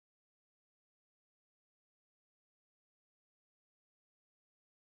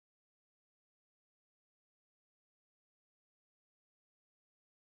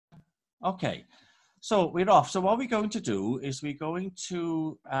Okay, so we're off. So what we're going to do is we're going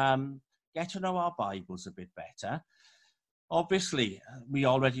to get to know our Bibles a bit better. Obviously, we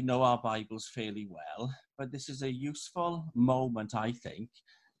already know our Bibles fairly well, but this is a useful moment, I think,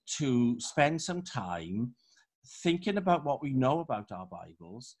 to spend some time thinking about what we know about our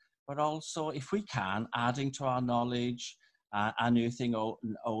Bibles, but also, if we can, adding to our knowledge, unearthing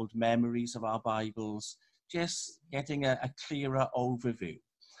old memories of our Bibles, just getting a clearer overview.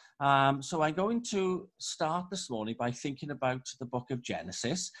 So I'm going to start this morning by thinking about the book of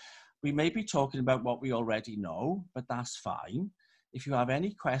Genesis. We may be talking about what we already know, but that's fine. If you have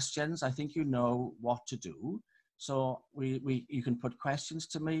any questions, I think you know what to do. So you can put questions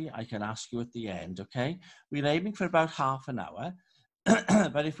to me. I can ask you at the end, okay? We're aiming for about half an hour.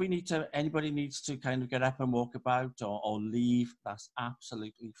 But if anybody needs to kind of get up and walk about or leave, that's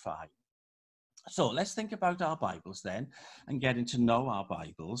absolutely fine. So let's think about our Bibles then and getting to know our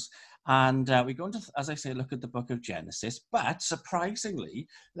Bibles. And we're going to, as I say, look at the book of Genesis. But surprisingly,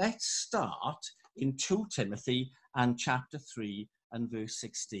 let's start in 2 Timothy and chapter 3 and verse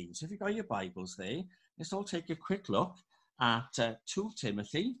 16. So if you've got your Bibles there, let's all take a quick look at 2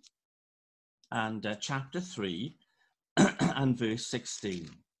 Timothy and chapter 3 and verse 16.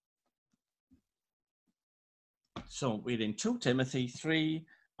 So we're in 2 Timothy 3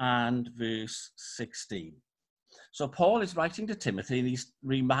 and verse 16. So Paul is writing to Timothy and he's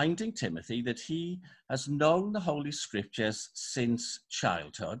reminding Timothy that he has known the Holy Scriptures since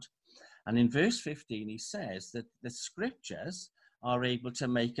childhood. And in verse 15, he says that the Scriptures are able to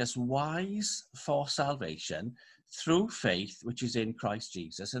make us wise for salvation through faith, which is in Christ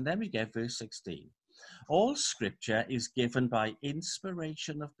Jesus. And then we get verse 16. All Scripture is given by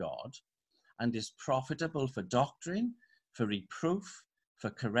inspiration of God and is profitable for doctrine, for reproof, for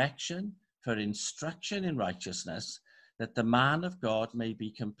correction, for instruction in righteousness, that the man of God may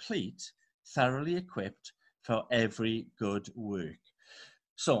be complete, thoroughly equipped for every good work.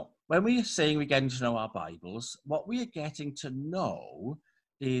 So when we are saying we're getting to know our Bibles, what we are getting to know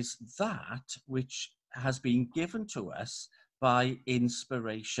is that which has been given to us by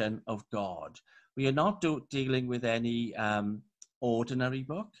inspiration of God. We are not dealing with any ordinary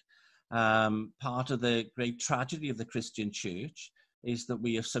book. Part of the great tragedy of the Christian church is that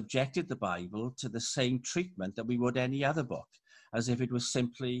we have subjected the Bible to the same treatment that we would any other book, as if it was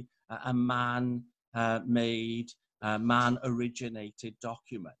simply a man-made, man-originated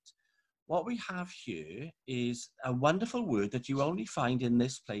document. What we have here is a wonderful word that you only find in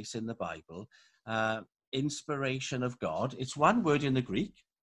this place in the Bible, inspiration of God. It's one word in the Greek,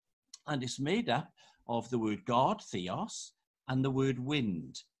 and it's made up of the word God, theos, and the word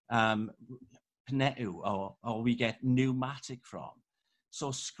wind, pneu, or we get pneumatic from. So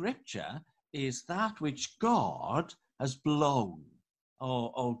Scripture is that which God has blown,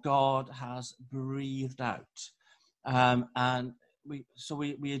 or God has breathed out. And we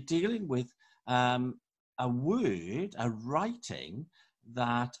are dealing with a word, a writing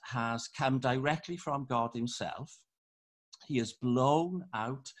that has come directly from God himself. He has blown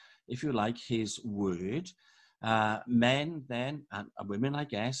out, if you like, his word. Men then, and women, I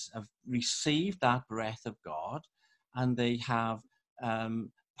guess, have received that breath of God, and they have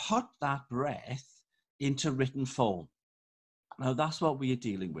put that breath into written form. Now, that's what we are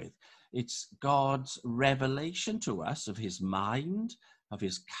dealing with. It's God's revelation to us of his mind, of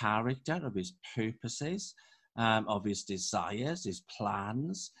his character, of his purposes, of his desires, his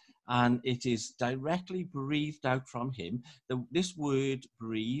plans, and it is directly breathed out from him. This word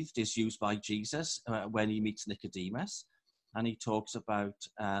breathed is used by Jesus when he meets Nicodemus, and he talks about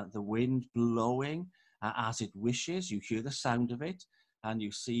the wind blowing as it wishes. You hear the sound of it, and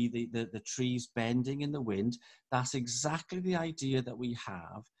you see the trees bending in the wind. That's exactly the idea that we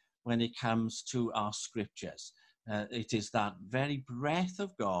have when it comes to our Scriptures. It is that very breath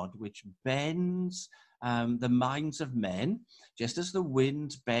of God which bends the minds of men, just as the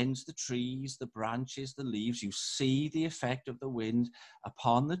wind bends the trees, the branches, the leaves. You see the effect of the wind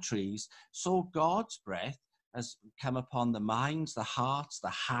upon the trees. So God's breath has come upon the minds, the hearts, the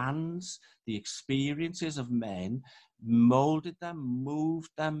hands, the experiences of men, molded them, moved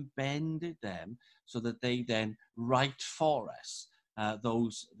them, bended them, so that they then write for us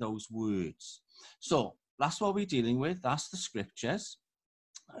those words. So that's what we're dealing with. That's the Scriptures.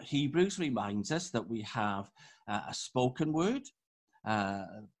 Hebrews reminds us that we have a spoken word.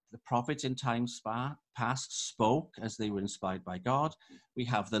 The prophets in times past spoke as they were inspired by God. We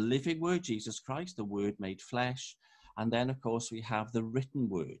have the living word, Jesus Christ, the word made flesh. And then, of course, we have the written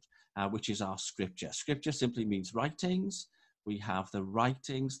word, which is our Scripture. Scripture simply means writings. we have the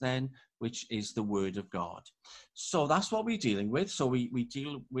writings then, which is the Word of God. So that's what we're dealing with. So we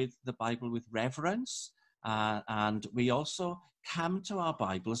deal with the Bible with reverence, and we also come to our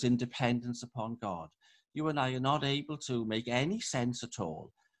Bibles in dependence upon God. You and I are not able to make any sense at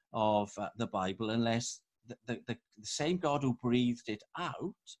all of the Bible unless the same God who breathed it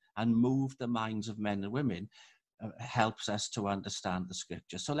out and moved the minds of men and women helps us to understand the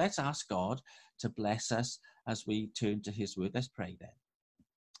scripture. So let's ask God to bless us as we turn to his word. Let's pray then.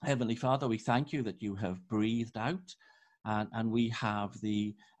 Heavenly Father, we thank you that you have breathed out, and we have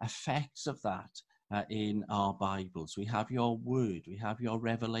the effects of that in our Bibles. We have your word, we have your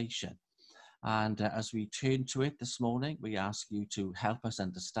revelation. And as we turn to it this morning, we ask you to help us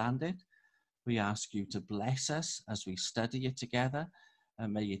understand it. We ask you to bless us as we study it together,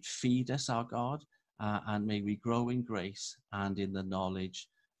 and may it feed us, our God, and may we grow in grace and in the knowledge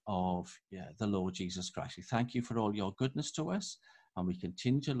of the Lord Jesus Christ. We thank you for all your goodness to us, and we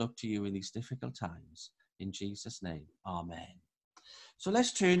continue to look to you in these difficult times. In Jesus' name, amen. So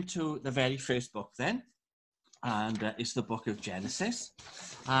let's turn to the very first book then, and it's the book of Genesis.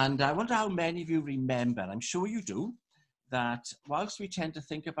 And I wonder how many of you remember, I'm sure you do, that whilst we tend to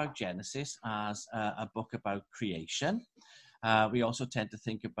think about Genesis as a book about creation, we also tend to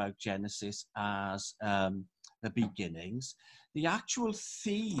think about Genesis as the beginnings. The actual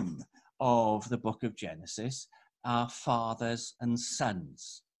theme of the book of Genesis are fathers and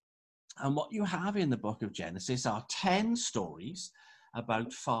sons. And what you have in the book of Genesis are 10 stories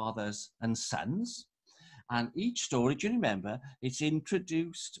about fathers and sons. And each story, do you remember, it's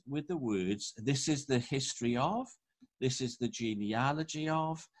introduced with the words, this is the history of, this is the genealogy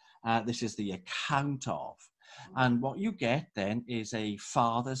of, this is the account of. And what you get then is a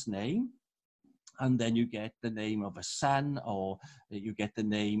father's name, and then you get the name of a son, or you get the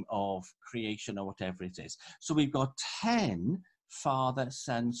name of creation, or whatever it is. So we've got 10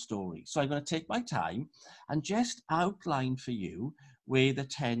 father-son stories. So I'm going to take my time and just outline for you where the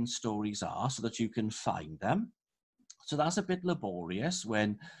 10 stories are so that you can find them. So that's a bit laborious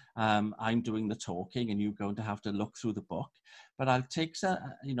when I'm doing the talking and you're going to have to look through the book. But I'll take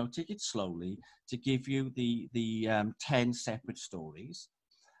it slowly to give you the 10 separate stories.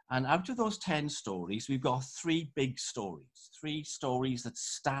 And out of those 10 stories, we've got 3 big stories, 3 stories that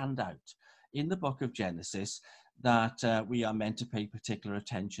stand out in the book of Genesis that we are meant to pay particular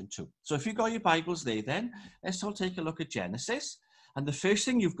attention to. So if you've got your Bibles there then, let's all take a look at Genesis. And the first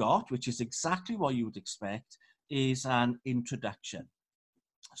thing you've got, which is exactly what you would expect, is an introduction.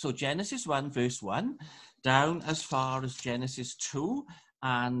 So Genesis 1 verse 1 down as far as Genesis 2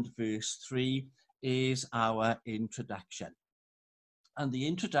 and verse 3 is our introduction. And the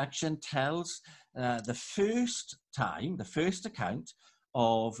introduction tells the first account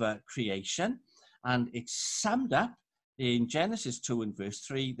of creation, and it's summed up in Genesis 2 and verse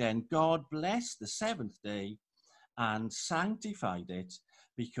 3. Then God blessed the seventh day and sanctified it,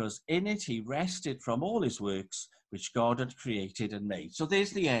 because in it he rested from all his works which God had created and made. So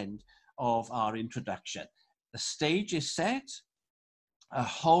there's the end of our introduction. The stage is set, a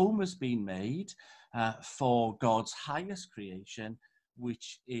home has been made for God's highest creation,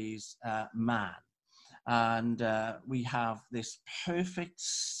 which is man. And we have this perfect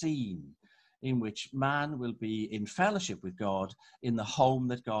scene in which man will be in fellowship with God in the home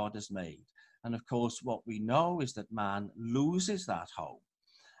that God has made. And of course, what we know is that man loses that home.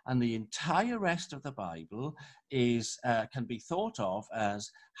 And the entire rest of the Bible can be thought of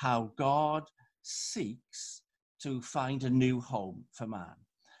as how God seeks to find a new home for man.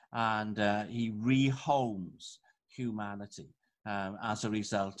 And he rehomes humanity as a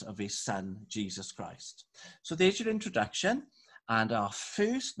result of his son, Jesus Christ. So there's your introduction. And our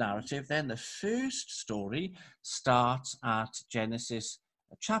first narrative, then, the first story starts at Genesis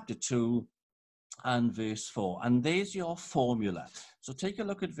chapter 2 and verse 4. And there's your formula. So take a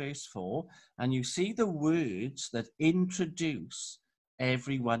look at verse 4, and you see the words that introduce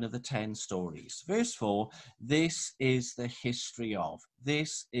every one of the 10 stories. Verse 4, this is the history of.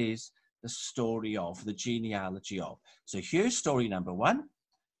 This is the story of, the genealogy of. So here's story number 1,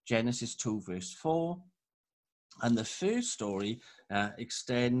 Genesis 2 verse 4. And the first story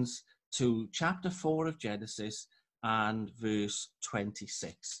extends to chapter 4 of Genesis and verse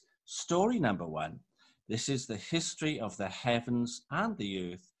 26. Story number 1. This is the history of the heavens and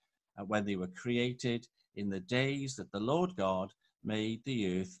the earth when they were created in the days that the Lord God made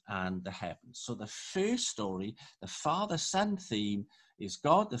the earth and the heavens. So the first story, the father-son theme, is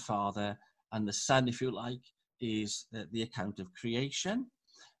God the Father, and the Son, if you like, is the account of creation.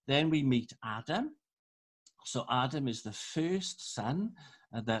 Then we meet Adam, So Adam is the first son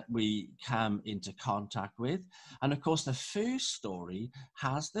that we come into contact with. And of course, the first story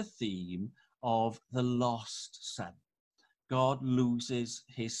has the theme of the lost son. God loses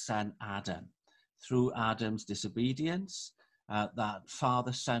his son Adam. Through Adam's disobedience, that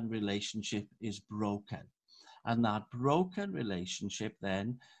father-son relationship is broken. And that broken relationship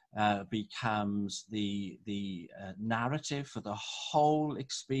then becomes the narrative for the whole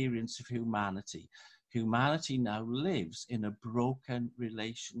experience of humanity. Humanity now lives in a broken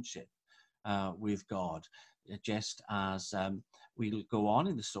relationship with God, just as we'll go on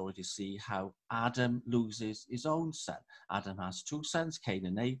in the story to see how Adam loses his own son. Adam has two sons, Cain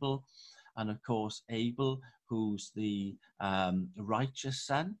and Abel, and of course Abel, who's the righteous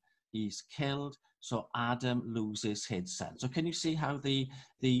son, he's killed, so Adam loses his son. So can you see how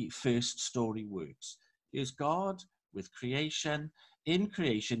the first story works? Here's God with creation. In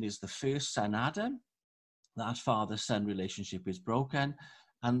creation is the first son, Adam. That father-son relationship is broken,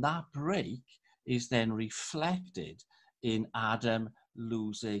 and that break is then reflected in Adam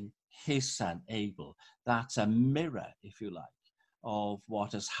losing his son, Abel. That's a mirror, if you like, of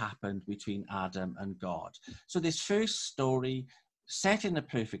what has happened between Adam and God. So this first story, set in a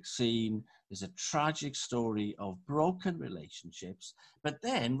perfect scene, is a tragic story of broken relationships. But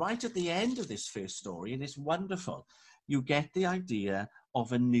then, right at the end of this first story, and it's wonderful, you get the idea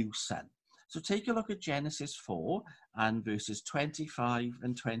of a new son. So take a look at Genesis 4 and verses 25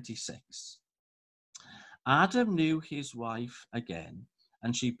 and 26. Adam knew his wife again,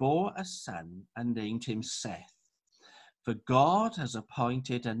 and she bore a son and named him Seth. For God has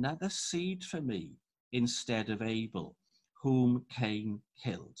appointed another seed for me instead of Abel, whom Cain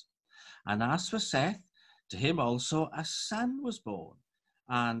killed. And as for Seth, to him also a son was born,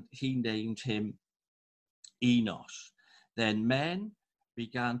 and he named him Enosh. Then men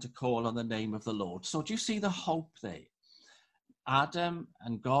began to call on the name of the Lord. So do you see the hope there? Adam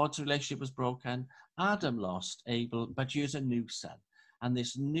and God's relationship was broken. Adam lost Abel, but here's a new son. And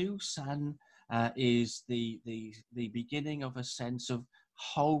this new son is the beginning of a sense of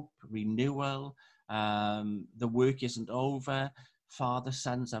hope, renewal. The work isn't over. Father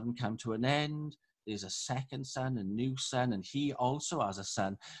sons haven't come to an end. There's a second son, a new son, and he also has a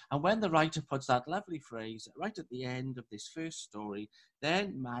son. And when the writer puts that lovely phrase right at the end of this first story,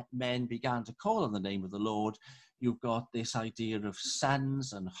 then men began to call on the name of the Lord. You've got this idea of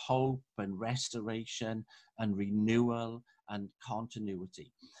sons and hope and restoration and renewal and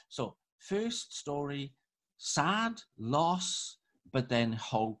continuity. So first story, sad, loss, but then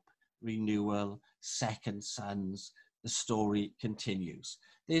hope, renewal, second sons. The story continues.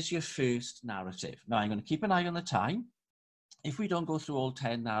 There's your first narrative. Now, I'm going to keep an eye on the time. If we don't go through all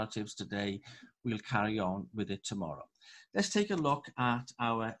 10 narratives today, we'll carry on with it tomorrow. Let's take a look at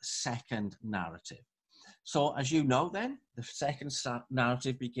our second narrative. So, as you know then, the second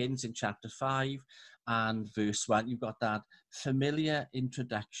narrative begins in chapter 5 and verse 1. You've got that familiar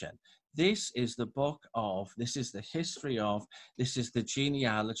introduction. This is the book of, this is the history of, this is the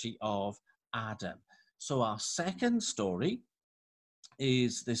genealogy of Adam. So our second story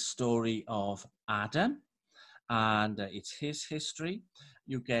is the story of Adam, and it's his history.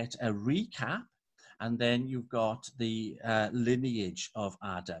 You get a recap, and then you've got the lineage of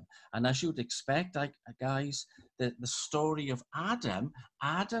Adam. And as you'd expect, guys, the story of Adam,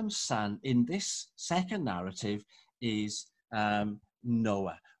 Adam's son in this second narrative is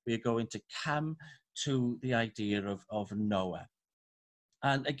Noah. We're going to come to the idea of Noah.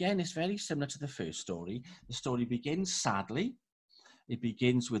 And again, it's very similar to the first story. The story begins sadly. It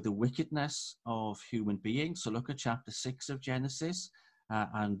begins with the wickedness of human beings. So look at chapter 6 of Genesis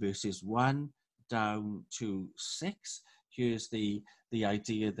and verses 1 down to 6. Here's the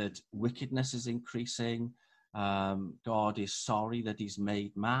idea that wickedness is increasing. God is sorry that he's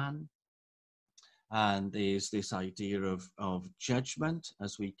made man. And there's this idea of judgment,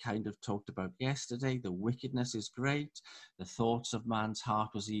 as we kind of talked about yesterday. The wickedness is great. The thoughts of man's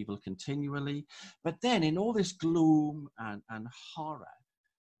heart was evil continually. But then in all this gloom and horror,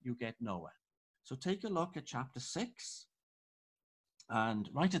 you get Noah. So take a look at chapter 6. And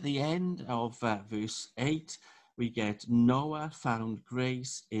right at the end of verse 8, we get Noah found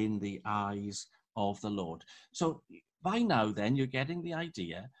grace in the eyes of the Lord. So by now then, you're getting the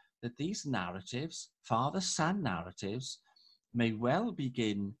idea that these narratives, father-son narratives, may well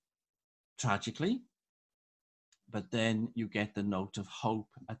begin tragically, but then you get the note of hope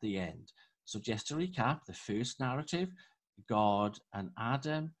at the end. So just to recap, the first narrative, God and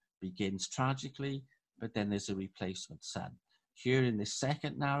Adam, begins tragically, but then there's a replacement son. Here in this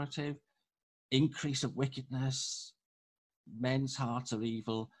second narrative, increase of wickedness, men's hearts are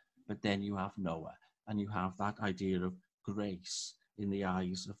evil, but then you have Noah. and you have that idea of grace in the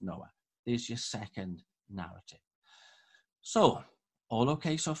eyes of Noah. There's your second narrative. So, all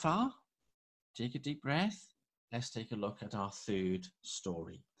okay so far? Take a deep breath. Let's take a look at our third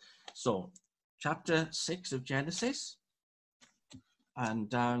story. So, chapter 6 of Genesis, and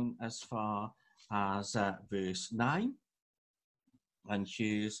down as far as verse 9. And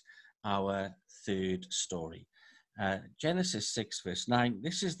here's our third story. Genesis 6, verse 9.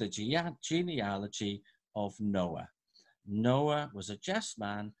 This is the genealogy of Noah. Noah was a just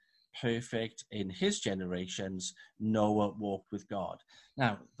man, perfect in his generations. Noah walked with God.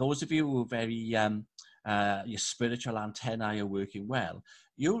 Now, those of you who are very, your spiritual antennae are working well,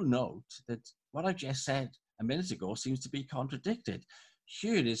 you'll note that what I just said a minute ago seems to be contradicted.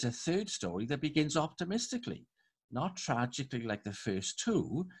 Here is a third story that begins optimistically, not tragically like the first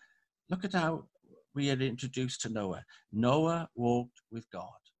two. Look at how we are introduced to Noah. Noah walked with God.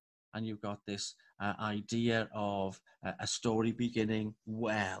 And you've got this idea of a story beginning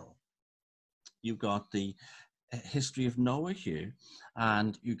well. You've got the history of Noah here,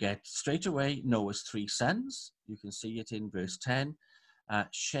 and you get straight away Noah's three sons. You can see it in verse 10,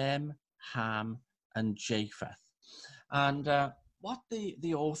 Shem, Ham, and Japheth. And what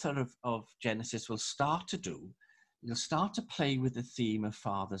the author of Genesis will start to do, he'll start to play with the theme of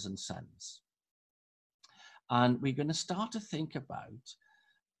fathers and sons. And we're going to start to think about,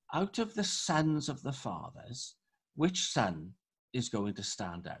 out of the sons of the fathers, which son is going to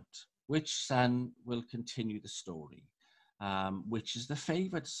stand out? Which son will continue the story? Which is the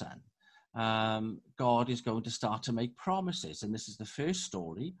favored son? God is going to start to make promises. And this is the first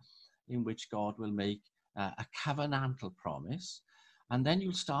story in which God will make a covenantal promise. And then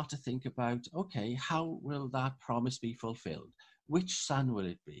you'll start to think about, okay, how will that promise be fulfilled? Which son will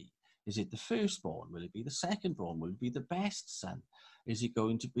it be? Is it the firstborn? Will it be the secondborn? Will it be the best son? Is it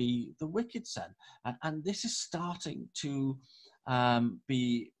going to be the wicked son? And this is starting to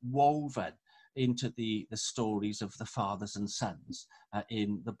be woven into the stories of the fathers and sons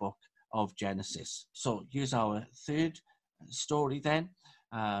in the book of Genesis. So here's our third story then.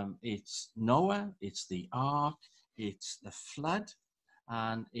 It's Noah, it's the ark, it's the flood,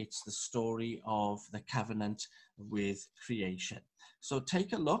 and it's the story of the covenant with creation. So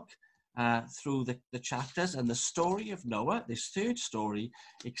take a look through the chapters, and the story of Noah, this third story,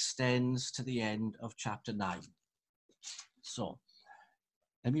 extends to the end of chapter 9. So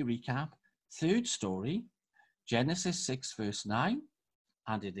let me recap. Third story, Genesis 6 verse 9,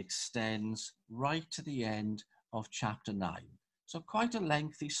 and it extends right to the end of chapter 9. So quite a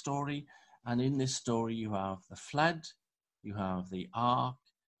lengthy story, and in this story you have the flood, you have the ark,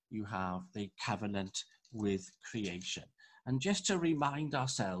 you have the covenant with creation. And just to remind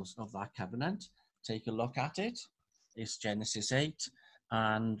ourselves of that covenant, take a look at it. It's Genesis 8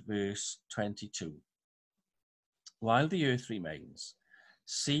 and verse 22. While the earth remains,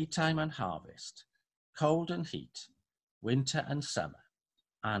 seed time and harvest, cold and heat, winter and summer,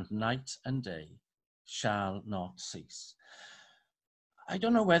 and night and day shall not cease. I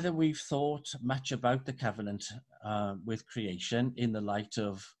don't know whether we've thought much about the covenant with creation in the light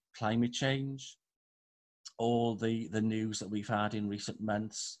of climate change, all the news that we've had in recent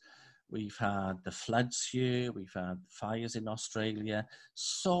months. We've had the floods here, we've had fires in Australia,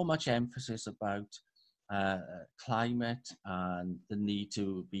 so much emphasis about climate and the need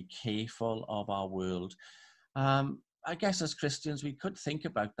to be careful of our world. I guess as Christians, we could think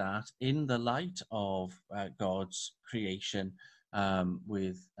about that in the light of God's creation,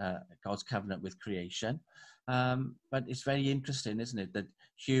 with God's covenant with creation. But it's very interesting, isn't it, that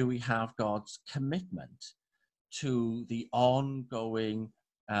here we have God's commitment to the ongoing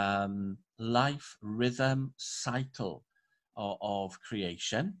life rhythm cycle of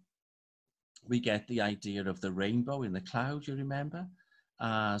creation. We get the idea of the rainbow in the cloud, you remember,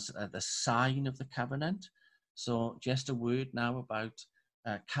 as the sign of the covenant. So just a word now about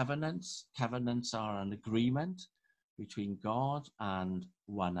covenants. Covenants are an agreement between God and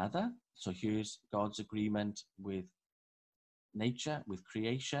one another. So here's God's agreement with nature, with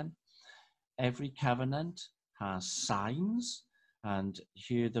creation. Every covenant has signs, and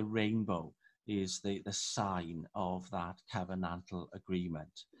here the rainbow is the sign of that covenantal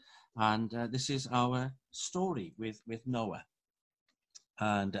agreement. And this is our story with Noah.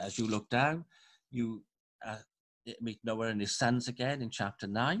 And as you look down, you meet Noah and his sons again in chapter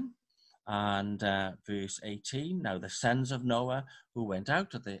 9 and verse 18. Now the sons of Noah who went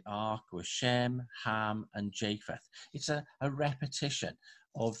out of the ark were Shem, Ham, and Japheth. It's a repetition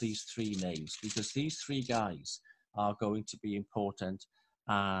of these three names because these three guys are going to be important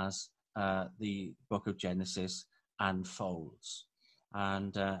as the book of Genesis unfolds.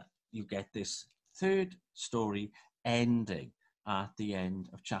 And you get this third story ending at the end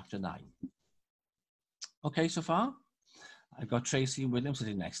of chapter 9. Okay, so far? I've got Tracy and William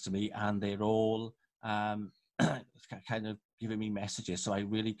sitting next to me, and they're all kind of giving me messages, so I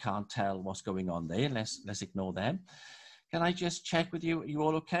really can't tell what's going on there. Let's ignore them. Can I just check with you? Are you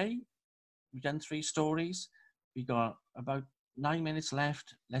all okay? We've done 3 stories. We got about 9 minutes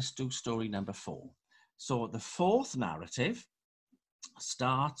left. Let's do story number 4. So the 4th narrative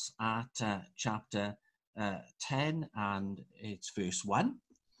starts at chapter 10, and it's verse 1.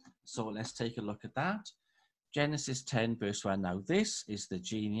 So let's take a look at that. Genesis 10 verse 1. Now this is the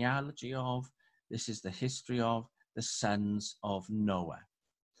genealogy of, this is the history of the sons of Noah.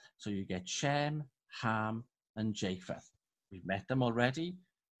 So you get Shem, Ham, and Japheth. We've met them already.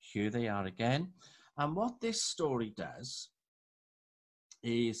 Here they are again. And what this story does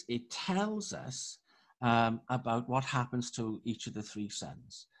is it tells us about what happens to each of the 3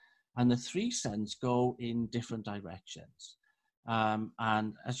 sons. And the 3 sons go in different directions.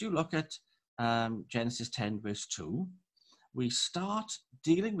 And as you look at Genesis 10 verse 2, we start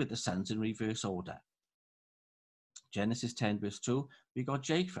dealing with the sons in reverse order. Genesis 10 verse 2, we got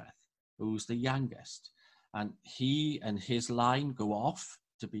Japheth, who's the youngest, and he and his line go off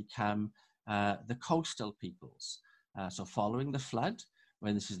to become the coastal peoples. So following the flood,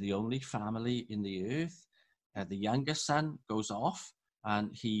 when this is the only family in the earth, the youngest son goes off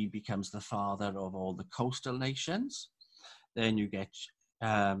and he becomes the father of all the coastal nations. Then you get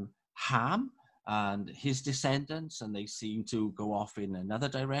Ham and his descendants, and they seem to go off in another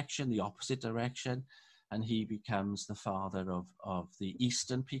direction, the opposite direction, and he becomes the father of the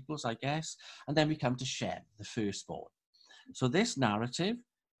eastern peoples, I guess. And then we come to Shem, the firstborn. So this narrative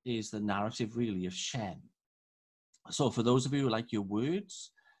is the narrative really of Shem. So for those of you who like your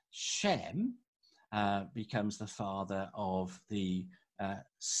words, Shem becomes the father of the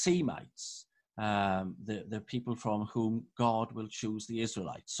Semites, the people from whom God will choose the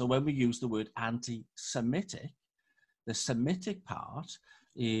Israelites. So when we use the word anti-Semitic, the Semitic part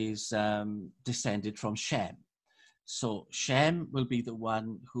is descended from Shem. So Shem will be the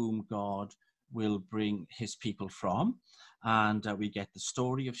one whom God will bring his people from. And we get the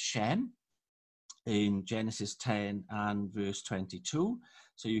story of Shem in Genesis 10 and verse 22.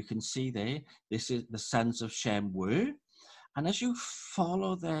 So you can see there, this is the sons of Shem were. And as you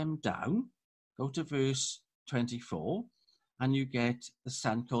follow them down, go to verse 24, and you get the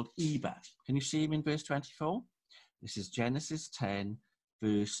son called Eber. Can you see him in verse 24? This is Genesis 10,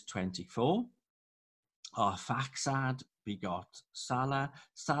 verse 24. Arphaxad begot Salah.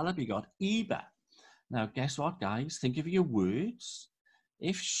 Salah begot Eber. Now, guess what, guys? Think of your words.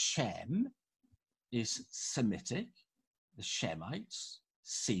 If Shem is Semitic, the Shemites,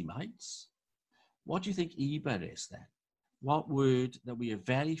 Semites, what do you think Eber is then? What word that we are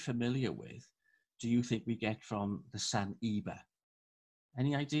very familiar with do you think we get from the son Eber?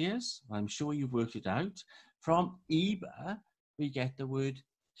 Any ideas? Well, I'm sure you've worked it out. From Eber, we get the word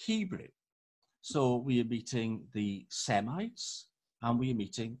Hebrew. So we are meeting the Semites and we are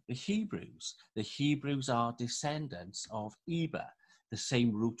meeting the Hebrews. The Hebrews are descendants of Eber. The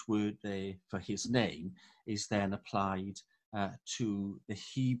same root word there for his name is then applied to the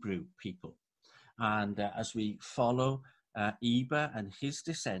Hebrew people. And as we follow Eber and his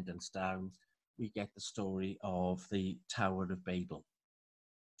descendants down, we get the story of the Tower of Babel.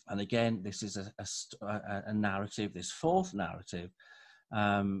 And again, this is a narrative. This 4th narrative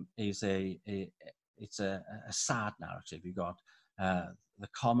is it's a sad narrative. You've got the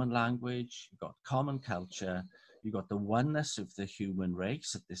common language, you've got common culture, you've got the oneness of the human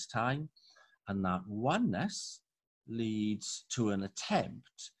race at this time, and that oneness leads to an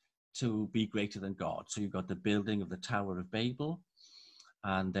attempt to be greater than God. So you've got the building of the Tower of Babel,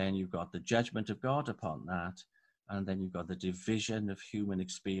 and then you've got the judgment of God upon that, and then you've got the division of human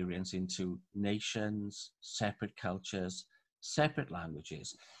experience into nations, separate cultures, separate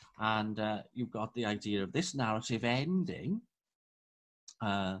languages. And you've got the idea of this narrative ending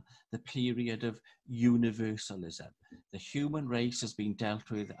the period of universalism. The human race has been dealt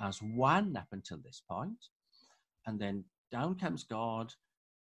with as one up until this point, and then down comes God,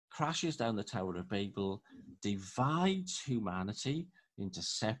 crashes down the Tower of Babel, divides humanity into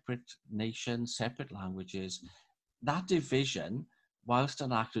separate nations, separate languages. That division, whilst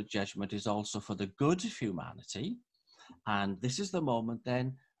an act of judgment, is also for the good of humanity. And this is the moment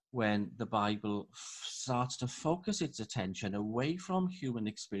then when the Bible starts to focus its attention away from human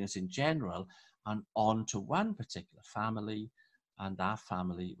experience in general and onto one particular family, and that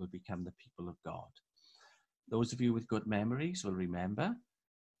family will become the people of God. Those of you with good memories will remember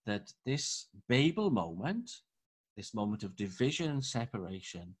that this Babel moment, this moment of division and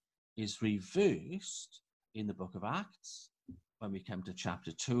separation, is reversed in the book of Acts when we come to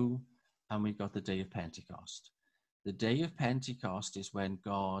chapter 2, and we've got the day of Pentecost. The day of Pentecost is when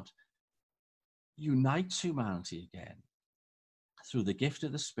God unites humanity again through the gift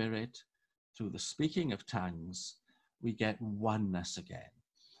of the Spirit, through the speaking of tongues. We get oneness again.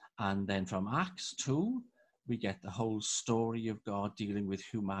 And then from Acts 2, we get the whole story of God dealing with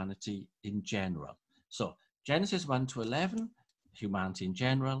humanity in general. So Genesis 1 to 11, humanity in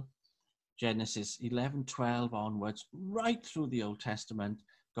general. Genesis 11:12 onwards, right through the Old Testament,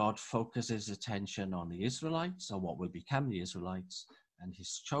 God focuses attention on the Israelites, or what will become the Israelites and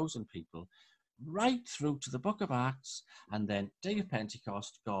his chosen people, right through to the book of Acts. And then day of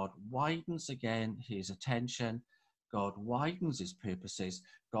Pentecost, God widens again his attention. God widens his purposes.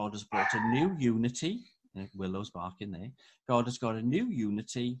 God has brought a new unity. Willow's barking there. God has got a new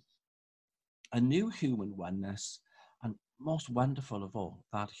unity, a new human oneness, and most wonderful of all,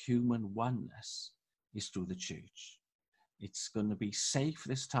 that human oneness is through the church. It's going to be safe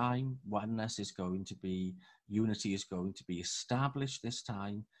this time. Oneness is going to be, unity is going to be established this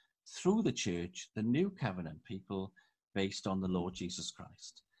time through the church, the new covenant people based on the Lord Jesus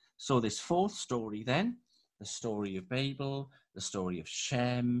Christ. So this fourth story then, the story of Babel, the story of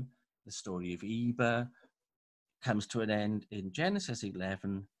Shem, the story of Eber, comes to an end in Genesis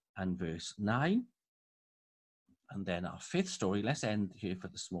 11 and verse 9. And then our fifth story, let's end here for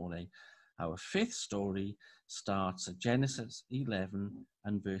this morning. Our fifth story starts at Genesis 11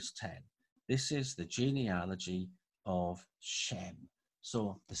 and verse 10. This is the genealogy of Shem,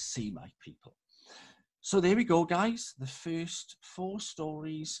 so the Semite people. So there we go, guys. The first four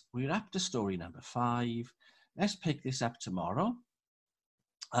stories. We're up to story number 5. Let's pick this up tomorrow.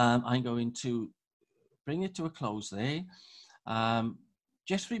 I'm going to bring it to a close there.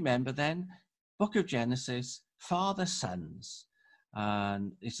 Just remember then, book of Genesis, father, sons.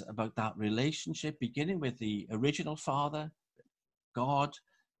 And it's about that relationship, beginning with the original father, God,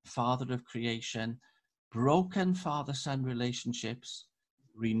 father of creation, broken father-son relationships,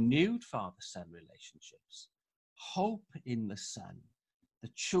 renewed father-son relationships, hope in the Son, the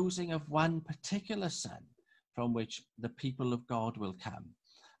choosing of one particular Son from which the people of God will come.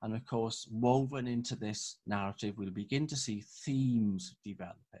 And of course, woven into this narrative, we'll begin to see themes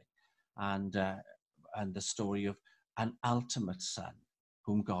developing, and the story of an ultimate Son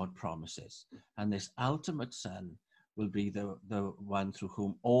whom God promises. And this ultimate Son will be the one through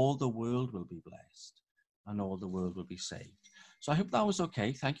whom all the world will be blessed and all the world will be saved. So I hope that was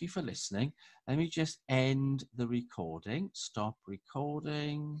okay. Thank you for listening. Let me just end the recording. Stop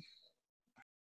recording.